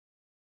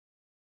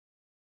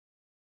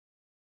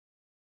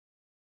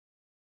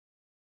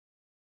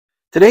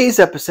Today's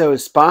episode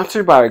is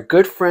sponsored by our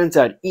good friends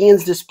at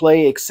Ian's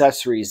Display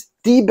Accessories,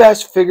 the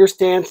best figure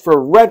stands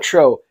for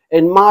retro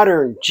and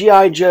modern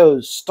G.I.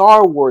 Joes,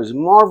 Star Wars,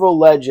 Marvel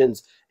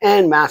Legends,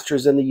 and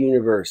Masters in the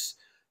Universe.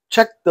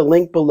 Check the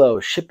link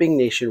below, shipping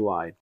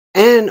nationwide.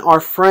 And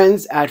our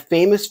friends at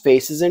Famous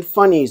Faces and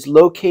Funnies,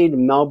 located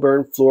in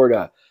Melbourne,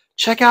 Florida.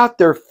 Check out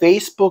their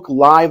Facebook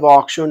Live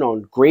auction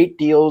on great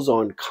deals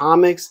on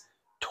comics,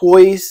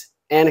 toys,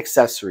 and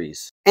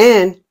accessories.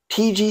 And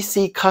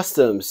TGC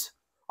Customs.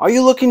 Are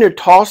you looking to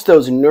toss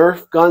those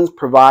Nerf guns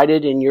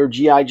provided in your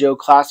G.I. Joe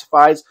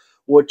classifieds?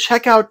 Well,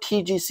 check out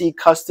TGC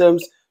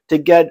Customs to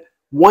get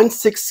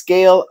 1/6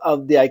 scale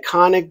of the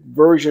iconic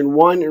version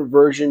 1 and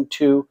version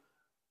 2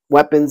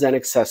 weapons and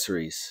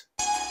accessories.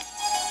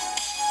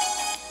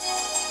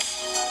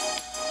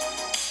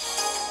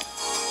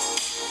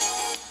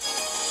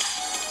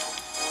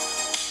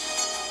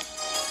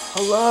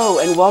 Hello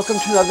and welcome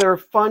to another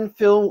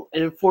fun-filled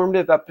and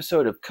informative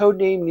episode of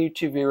Codename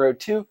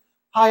Mewtwo02.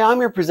 Hi, I'm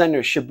your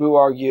presenter, Shabu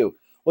Argue.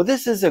 Well,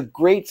 this is a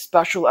great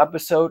special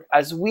episode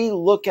as we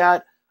look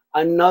at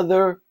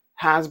another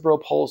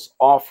Hasbro Pulse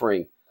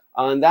offering.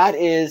 And that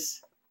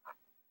is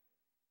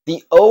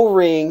the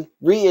O-Ring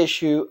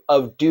reissue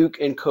of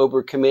Duke and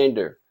Cobra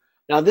Commander.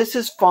 Now, this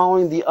is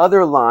following the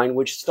other line,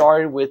 which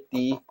started with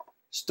the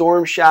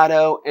Storm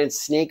Shadow and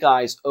Snake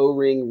Eyes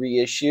O-Ring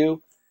reissue,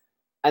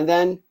 and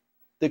then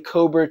the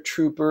Cobra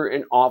Trooper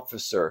and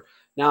Officer.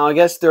 Now, I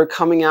guess they're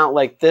coming out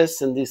like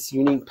this in this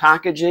unique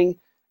packaging,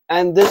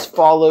 and this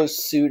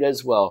follows suit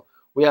as well.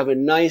 We have a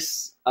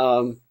nice,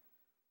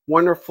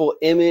 wonderful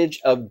image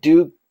of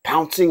Duke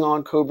pouncing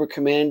on Cobra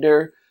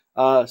Commander.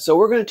 So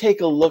we're going to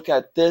take a look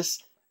at this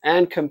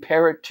and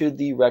compare it to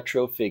the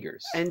retro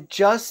figures. And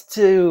just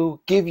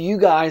to give you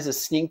guys a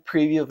sneak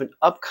preview of an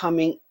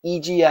upcoming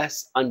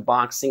EGS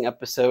unboxing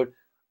episode,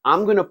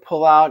 I'm going to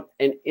pull out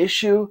an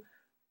issue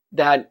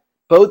that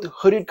both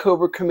Hooded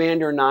Cobra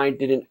Commander and I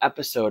did an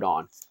episode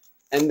on,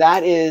 and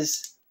that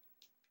is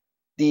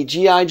the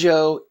G.I.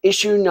 Joe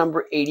issue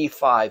number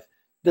 85,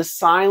 the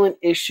silent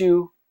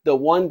issue, the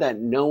one that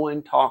no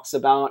one talks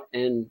about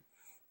and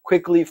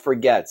quickly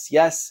forgets.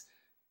 Yes,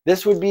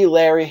 this would be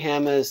Larry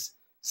Hama's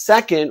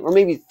second or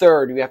maybe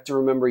third. We have to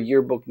remember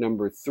yearbook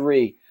number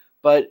 3,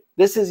 but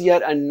this is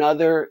yet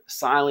another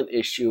silent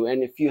issue.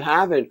 And if you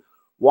haven't,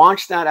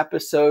 watch that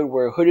episode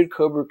where Hooded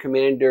Cobra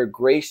Commander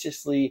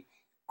graciously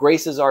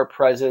graces our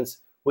presence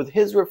with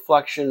his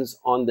reflections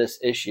on this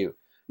issue.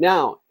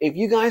 Now, if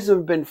you guys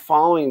have been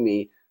following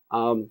me,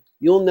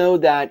 you'll know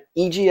that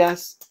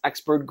EGS,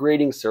 Expert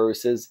Grading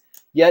Services,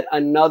 yet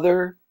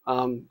another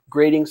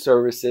grading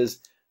services,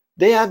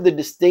 they have the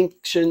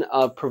distinction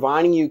of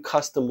providing you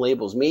custom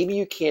labels. Maybe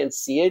you can't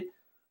see it,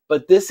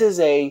 but this is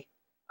a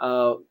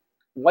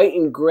white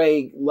and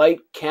gray,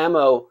 light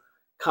camo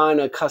kind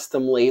of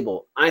custom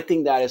label. I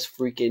think that is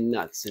freaking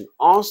nuts. And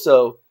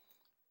also,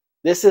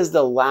 this is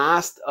the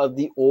last of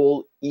the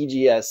old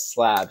EGS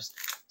slabs.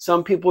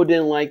 Some people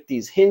didn't like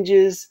these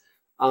hinges,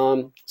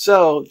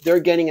 so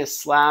they're getting a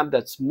slab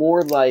that's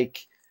more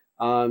like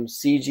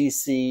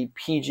CGC,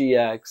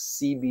 PGX,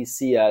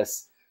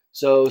 CBCS.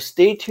 So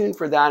stay tuned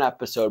for that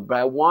episode. But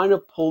I want to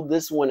pull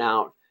this one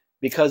out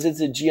because it's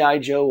a G.I.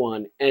 Joe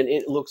one, and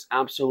it looks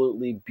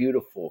absolutely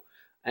beautiful.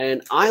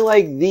 And I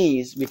like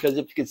these because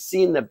if you can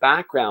see in the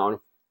background,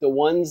 the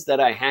ones that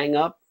I hang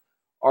up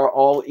are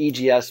all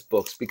EGS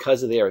books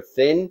because they are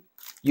thin.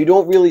 You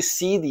don't really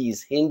see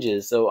these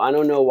hinges, so I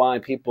don't know why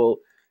people,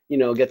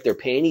 get their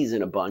panties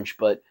in a bunch,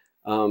 but,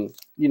 a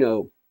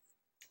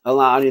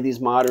lot of these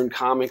modern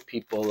comic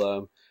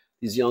people,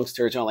 these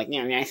youngsters are like,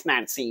 no, that's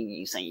not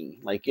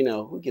CGC. Like,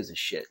 who gives a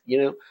shit,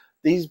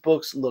 These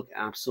books look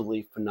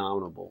absolutely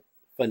phenomenal.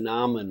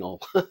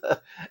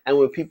 And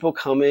when people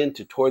come in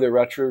to tour the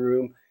retro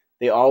room,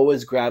 they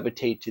always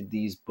gravitate to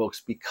these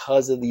books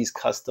because of these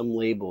custom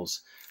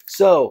labels.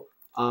 So,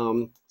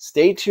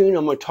 stay tuned.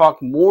 I'm going to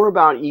talk more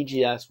about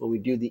EGS when we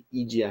do the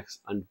EGX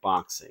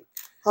unboxing.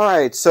 All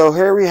right, so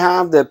here we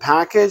have the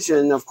package,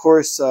 and of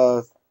course,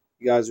 you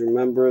guys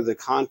remember the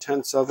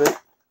contents of it.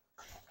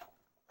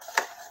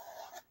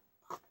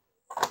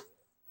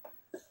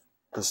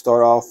 Let's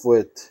start off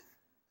with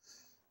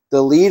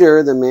the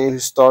leader, the man who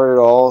started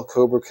all,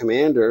 Cobra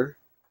Commander.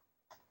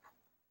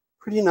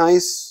 Pretty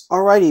nice.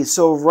 Alrighty,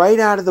 so right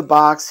out of the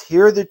box,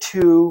 here are the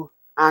two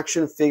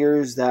action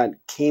figures that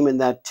came in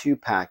that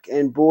 2-pack,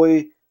 and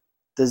boy,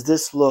 does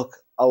this look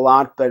a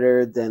lot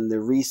better than the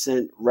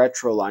recent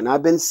retro line.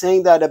 I've been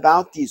saying that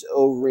about these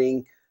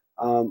O-Ring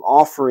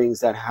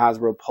offerings that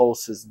Hasbro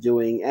Pulse is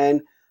doing,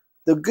 and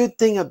the good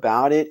thing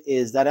about it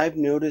is that I've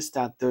noticed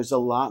that there's a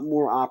lot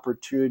more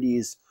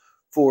opportunities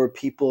for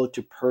people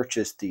to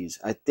purchase these.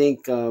 I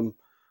think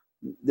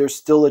there's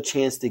still a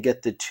chance to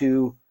get the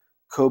 2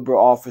 Cobra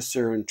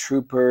Officer and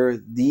Trooper.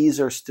 These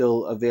are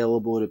still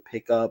available to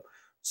pick up.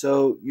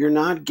 So you're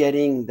not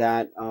getting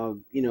that,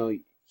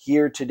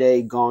 here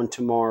today, gone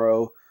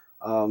tomorrow,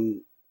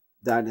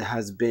 that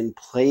has been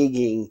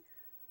plaguing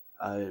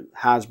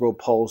Hasbro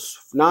Pulse,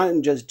 not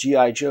in just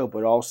G.I. Joe,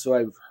 but also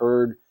I've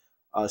heard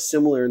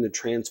similar in the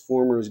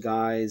Transformers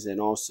guys and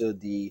also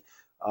the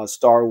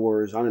Star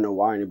Wars. I don't know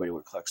why anybody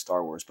would collect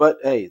Star Wars, but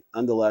hey,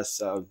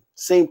 nonetheless,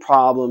 same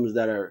problems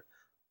that are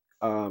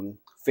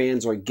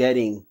fans are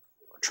getting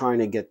trying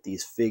to get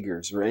these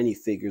figures or any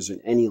figures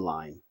in any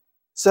line.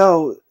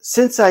 So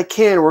since I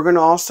can, we're going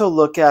to also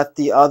look at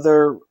the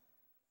other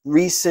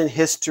recent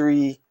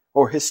history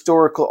or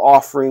historical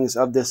offerings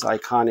of this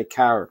iconic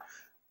character.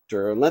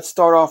 And let's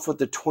start off with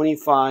the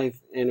 25th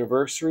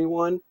anniversary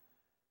one.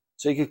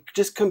 So you could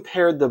just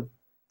compare the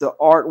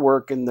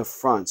artwork in the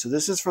front. So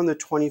this is from the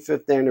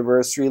 25th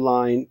anniversary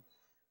line.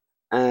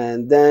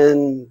 And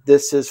then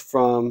this is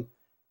from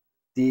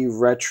the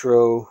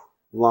retro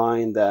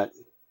line that,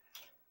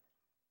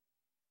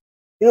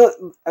 you know,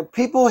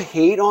 people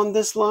hate on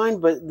this line,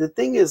 but the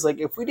thing is, like,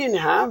 if we didn't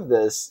have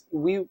this,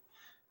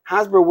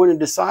 Hasbro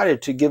wouldn't have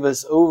decided to give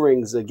us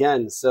O-rings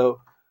again.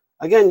 So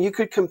again, you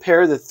could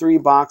compare the 3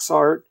 box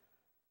art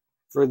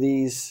for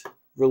these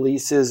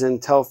releases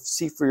and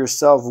see for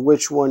yourself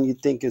which one you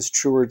think is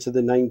truer to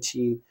the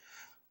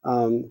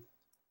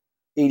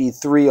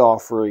 1983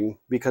 offering.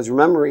 Because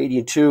remember,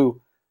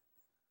 82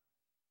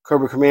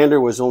 Cobra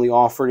Commander was only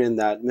offered in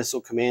that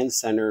Missile Command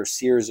Center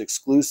Sears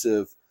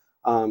exclusive.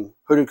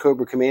 Hooded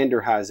Cobra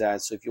Commander has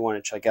that, so if you want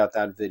to check out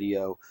that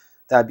video,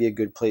 that'd be a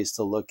good place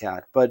to look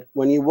at. But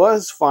when he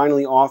was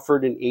finally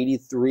offered in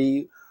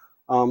 83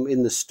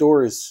 in the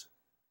stores,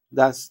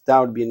 that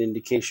would be an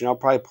indication. I'll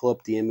probably pull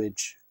up the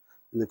image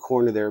in the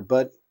corner there.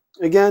 But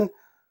again,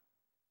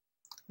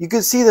 you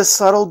can see the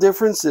subtle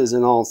differences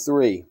in all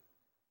 3.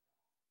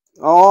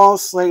 All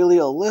slightly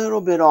a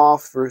little bit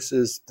off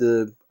versus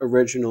the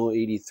original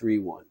 83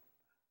 one.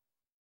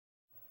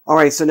 All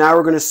right, so now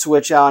we're going to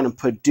switch out and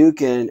put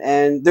Duke in.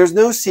 And there's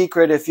no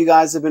secret, if you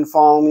guys have been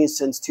following me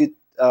since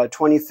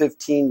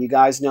 2015, you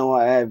guys know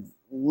I have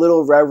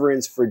little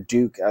reverence for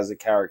Duke as a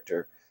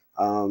character.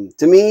 To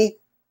me,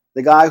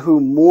 the guy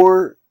who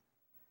more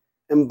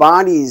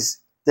embodies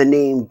the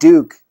name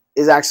Duke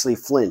is actually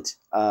Flint.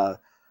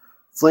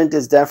 Flint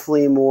is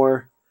definitely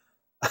more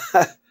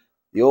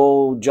the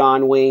old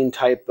John Wayne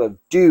type of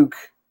Duke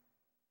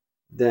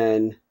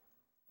than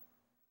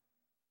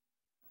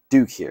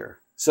Duke here.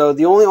 So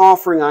the only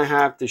offering I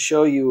have to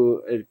show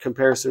you in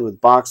comparison with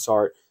box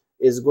art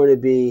is going to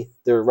be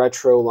the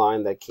retro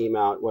line that came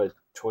out, what,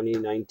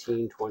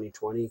 2019,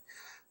 2020.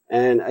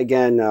 And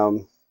again,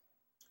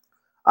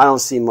 I don't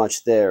see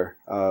much there.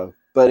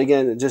 But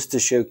again, just to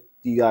show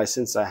you guys,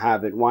 since I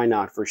have it, why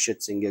not for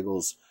shits and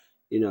giggles,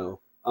 you know.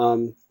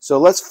 So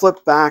let's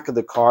flip back of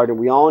the card, and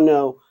we all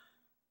know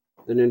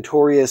the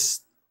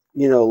notorious,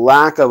 you know,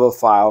 lack of a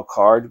file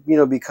card, you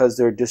know, because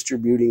they're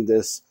distributing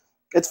this.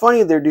 It's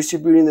funny, they're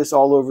distributing this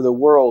all over the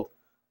world,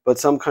 but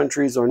some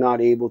countries are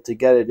not able to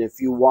get it. If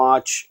you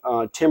watch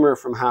Timmer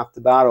from Half the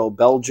Battle,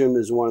 Belgium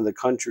is one of the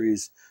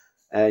countries,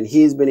 and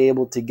he's been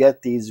able to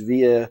get these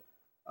via,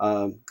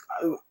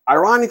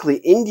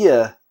 ironically,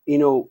 India. You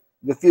know,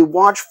 if you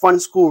watch Fun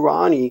School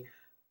Ronnie,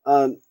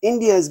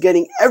 India is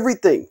getting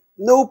everything,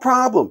 no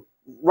problem.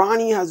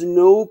 Ronnie has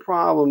no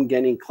problem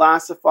getting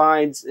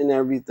classifieds and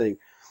everything.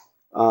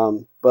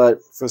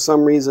 But for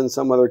some reason,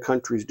 some other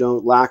countries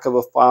don't. Lack of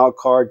a file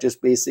card,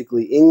 just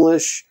basically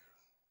English.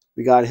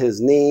 We got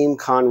his name,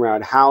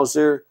 Conrad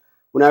Hauser.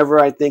 Whenever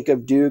I think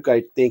of Duke,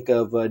 I think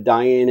of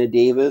Diana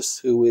Davis,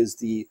 who is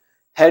the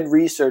head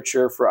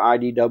researcher for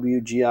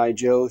IDW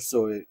GIJOE,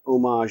 so an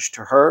homage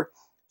to her.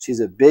 She's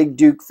a big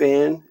Duke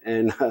fan,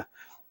 and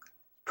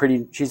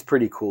she's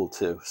pretty cool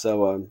too.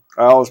 So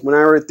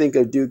whenever I think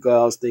of Duke, I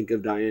always think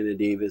of Diana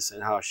Davis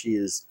and how she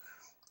is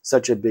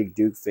such a big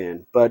Duke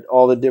fan. But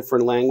all the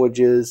different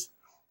languages,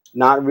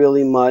 not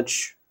really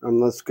much.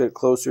 Let's get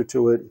closer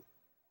to it.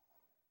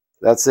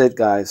 That's it,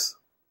 guys.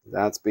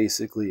 That's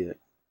basically it.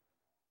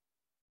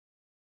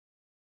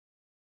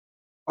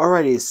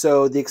 Alrighty,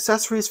 so the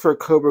accessories for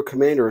Cobra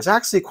Commander is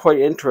actually quite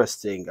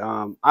interesting.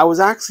 I was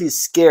actually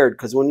scared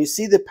because when you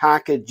see the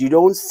package, you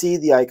don't see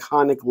the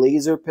iconic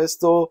laser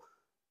pistol,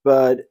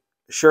 but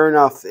sure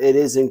enough, it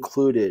is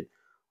included.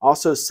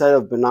 Also a set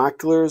of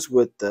binoculars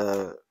with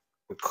the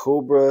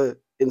Cobra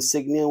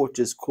insignia, which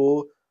is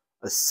cool.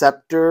 A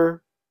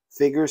scepter,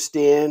 figure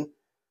stand,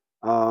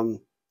 a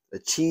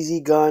cheesy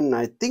gun, and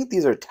I think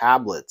these are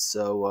tablets.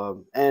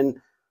 So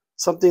and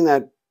something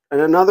that,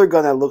 and another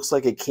gun that looks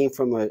like it came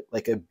from a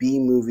B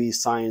movie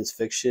science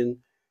fiction.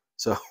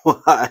 So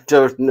I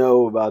don't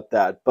know about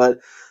that, but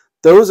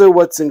those are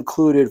what's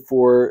included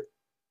for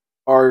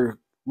our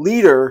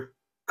leader,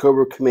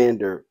 Cobra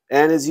Commander.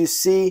 And as you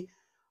see,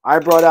 I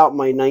brought out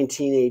my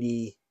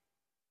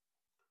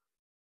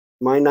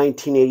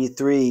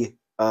 1983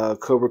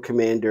 Cobra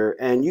Commander,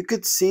 and you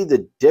could see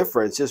the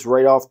difference just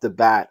right off the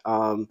bat.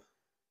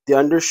 The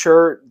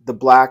undershirt, the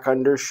black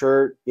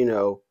undershirt, you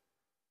know,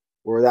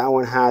 where that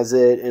one has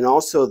it, and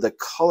also the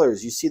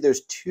colors. You see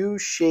there's 2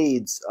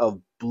 shades of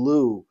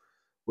blue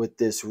with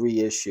this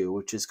reissue,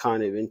 which is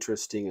kind of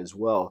interesting as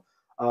well.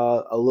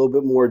 A little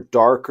bit more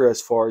darker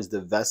as far as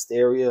the vest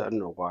area. I don't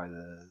know why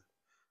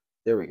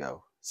there we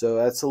go. So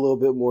that's a little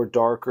bit more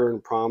darker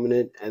and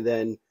prominent. And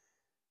then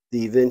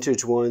the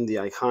vintage one, the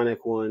iconic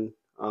one.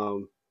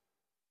 Oh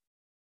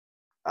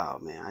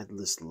man, I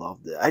just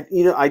loved it.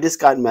 I just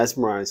got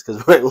mesmerized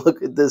because when I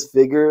look at this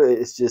figure,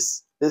 it's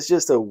just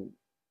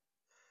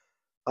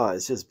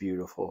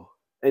beautiful.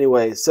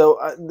 Anyway, so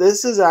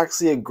this is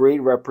actually a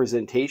great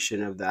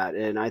representation of that,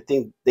 and I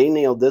think they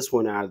nailed this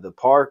one out of the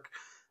park,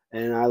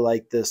 and I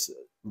like this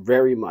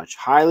very much.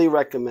 Highly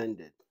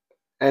recommended.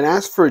 And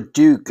as for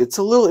Duke, it's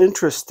a little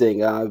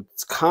interesting.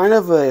 It's kind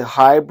of a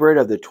hybrid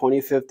of the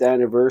 25th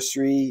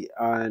anniversary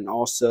and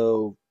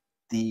also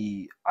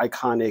the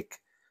iconic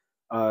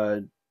uh,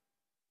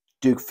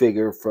 Duke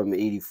figure from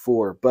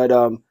 '84. But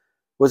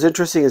what's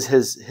interesting is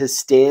his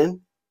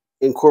stand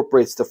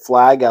incorporates the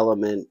flag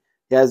element.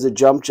 He has a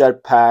jump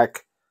jet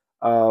pack,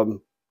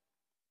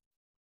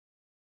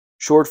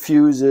 short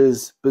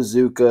fuses,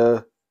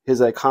 bazooka, his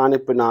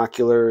iconic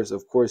binoculars,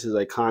 of course, his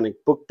iconic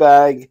book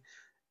bag,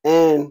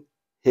 and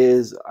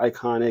his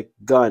iconic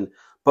gun.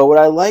 But what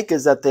I like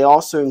is that they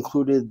also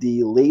included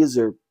the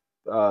laser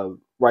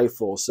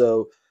rifle.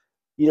 So,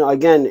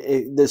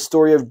 again, the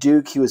story of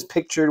Duke, he was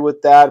pictured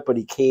with that, but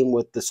he came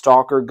with the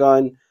stalker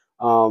gun.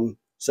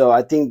 So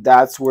I think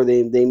that's where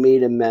they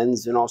made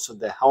amends, and also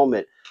the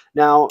helmet.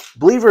 Now,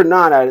 believe it or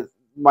not,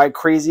 my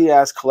crazy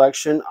ass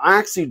collection, I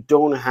actually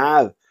don't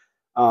have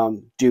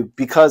Duke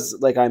because,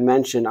 like I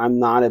mentioned, I'm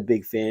not a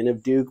big fan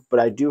of Duke,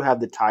 but I do have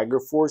the Tiger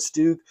Force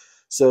Duke.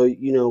 So,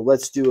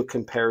 let's do a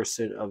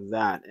comparison of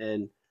that.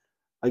 And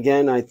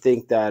again, I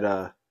think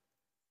that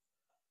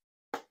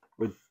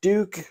with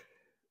Duke,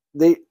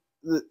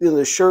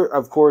 the shirt,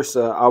 of course,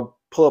 I'll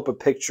pull up a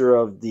picture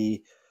of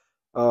the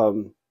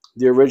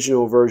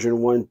original version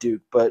 1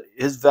 Duke, but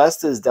his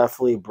vest is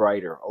definitely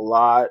brighter,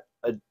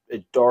 a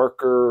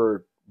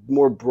darker,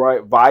 more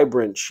bright,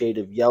 vibrant shade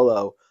of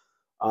yellow.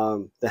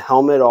 The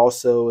helmet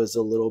also is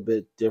a little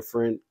bit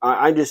different.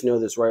 I just know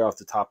this right off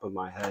the top of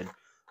my head.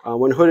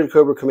 When Hooded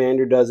Cobra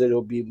Commander does it,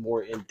 it'll be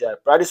more in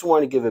depth. But I just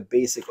want to give a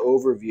basic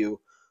overview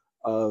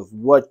of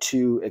what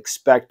to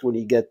expect when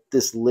you get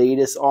this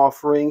latest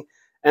offering.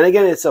 And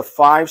again, it's a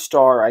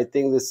 5-star. I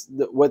think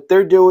what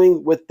they're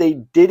doing, what they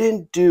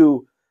didn't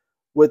do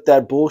with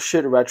that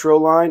bullshit retro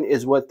line,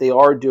 is what they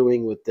are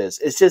doing with this.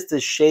 It's just a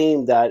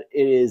shame that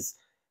it is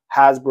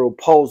Hasbro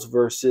Pulse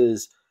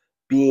versus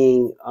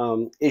being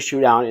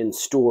issued out in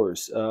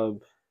stores.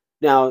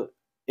 Now,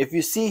 if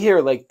you see here,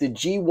 like the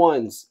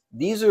G1s,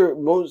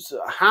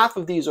 half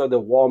of these are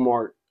the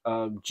Walmart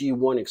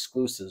G1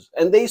 exclusives,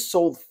 and they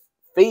sold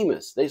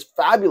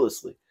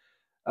fabulously.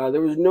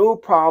 There was no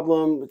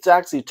problem. It's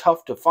actually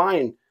tough to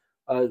find.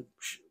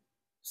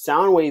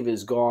 Soundwave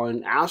is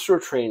gone. Astro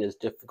Train is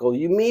difficult.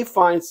 You may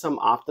find some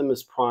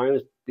Optimus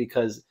Primes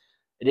because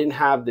it didn't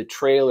have the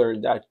trailer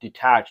that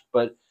detached.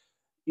 But,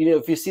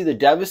 if you see the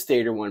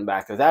Devastator one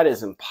back there, that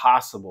is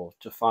impossible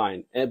to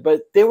find.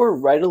 But they were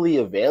readily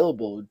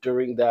available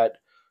during that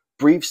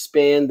brief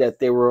span that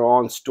they were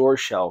on store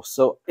shelves.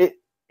 So it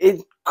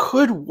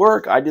could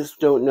work. I just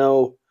don't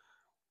know.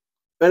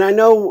 And I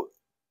know,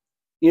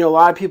 a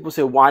lot of people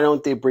say, why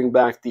don't they bring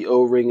back the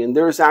O-ring? And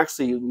there's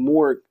actually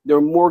they're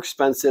more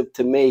expensive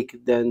to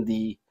make than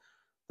the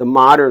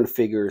modern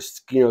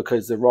figures,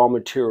 because the raw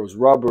materials,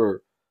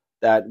 rubber,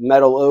 that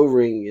metal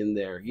O-ring in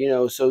there,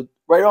 So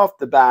right off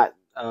the bat,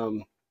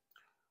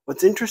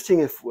 what's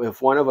interesting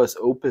if one of us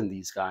open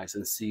these guys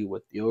and see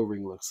what the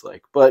O-ring looks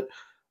like. But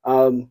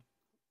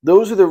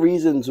those are the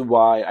reasons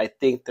why I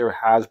think they're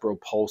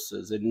Hasbro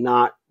Pulses and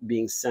not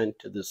being sent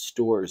to the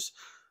stores.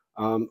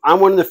 I'm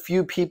one of the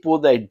few people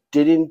that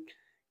didn't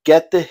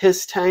get the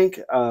HISS tank.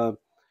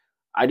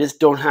 I just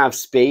don't have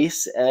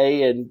space,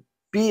 A, and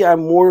B, I'm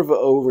more of an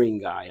O-ring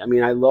guy. I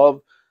mean, I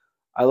love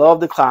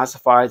the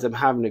classifieds. I'm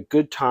having a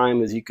good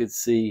time, as you could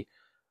see.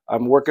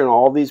 I'm working on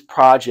all these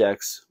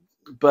projects,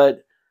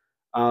 but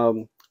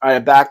I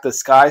backed the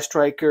Sky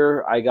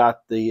Striker. I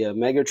got the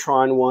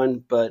Megatron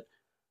one, but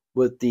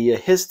with the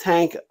HISS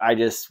tank, I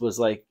just was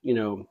like,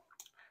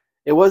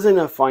 it wasn't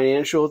a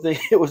financial thing.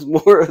 It was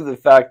more of the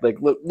fact, like,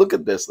 look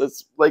at this.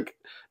 Let's, like,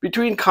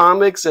 between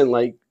comics and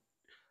like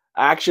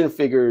action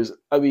figures,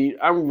 I mean,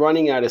 I'm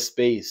running out of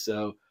space.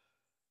 So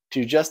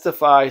to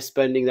justify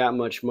spending that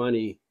much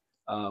money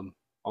on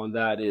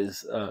that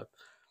is, I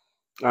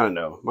don't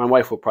know. My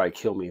wife will probably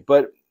kill me,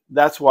 but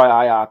that's why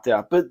I opt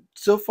out. But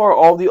so far,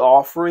 all the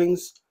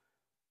offerings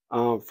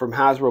from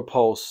Hasbro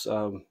Pulse,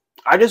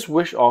 I just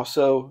wish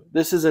also,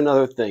 this is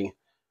another thing,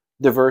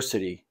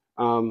 diversity.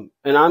 And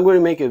I'm going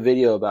to make a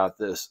video about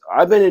this.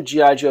 I've been a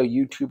G.I. Joe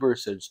YouTuber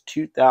since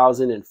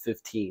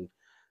 2015.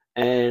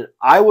 And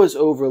I was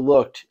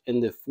overlooked in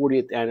the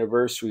 40th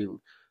anniversary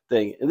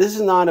thing. And this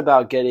is not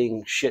about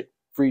getting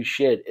free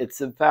shit. It's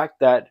the fact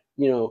that,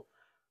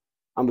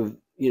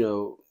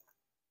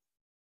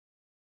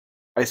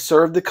 I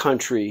served the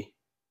country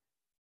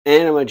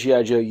and I'm a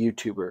G.I. Joe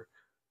YouTuber,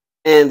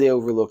 and they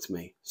overlooked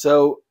me.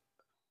 So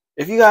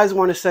if you guys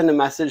want to send a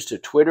message to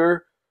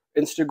Twitter,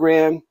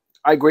 Instagram,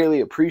 I greatly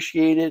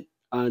appreciate it.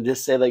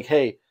 Just say, like,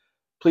 hey,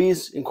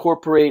 please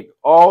incorporate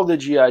all the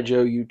G.I.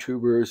 Joe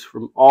YouTubers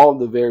from all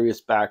the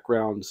various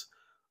backgrounds,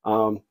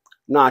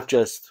 not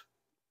just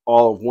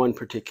all of one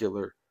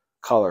particular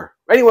color.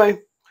 Anyway,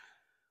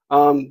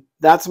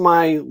 that's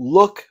my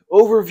look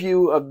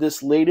overview of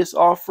this latest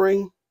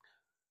offering.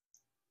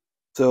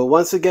 So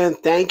once again,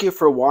 thank you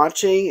for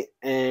watching,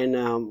 and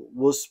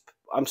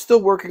I'm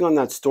still working on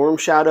that Storm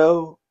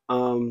Shadow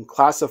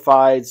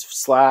classifieds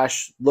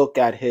 / look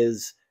at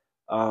his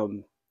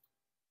kind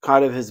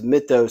of his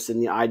mythos in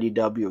the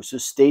IDW. So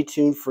stay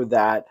tuned for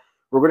that.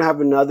 We're going to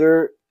have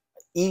another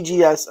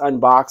EGS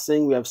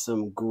unboxing. We have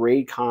some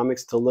great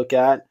comics to look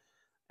at,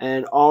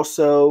 and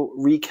also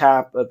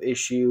recap of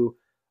issue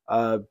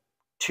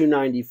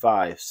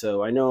 295.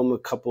 So I know I'm a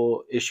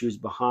couple issues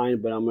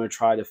behind, but I'm going to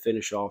try to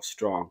finish off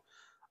strong.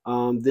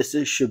 This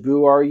is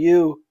Shabu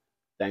RU.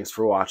 Thanks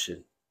for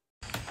watching.